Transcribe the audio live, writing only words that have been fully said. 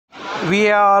We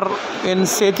are in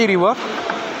Sethi river.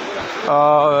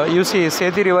 You see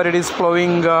Sethi river, it is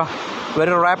flowing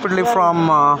very rapidly from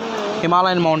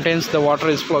Himalayan mountains. The water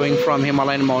is flowing from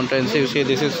Himalayan mountains. You see,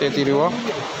 this is Sethi river.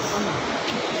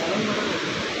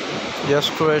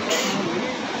 Just to it.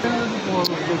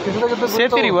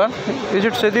 Sethi river. Is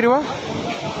it Sethi river?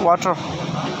 Water.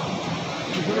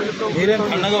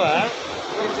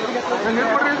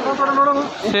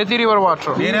 Sethi river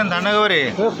water.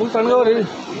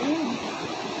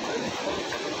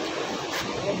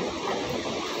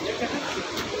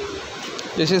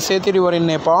 This is Sethi river in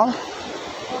Nepal.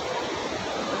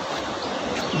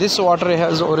 This water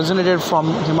has originated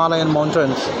from Himalayan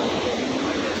mountains.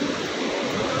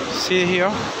 See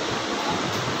here.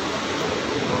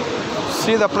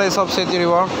 See the place of Sethi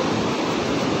river.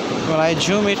 When I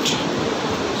zoom it,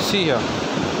 see here.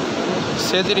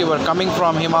 Sethi river coming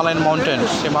from Himalayan mountains.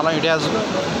 It has,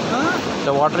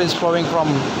 the water is flowing from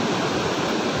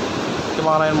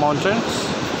Himalayan mountains.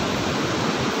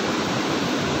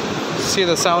 See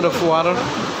the sound of water.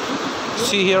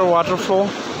 See here, water flow,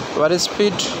 very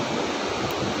speed.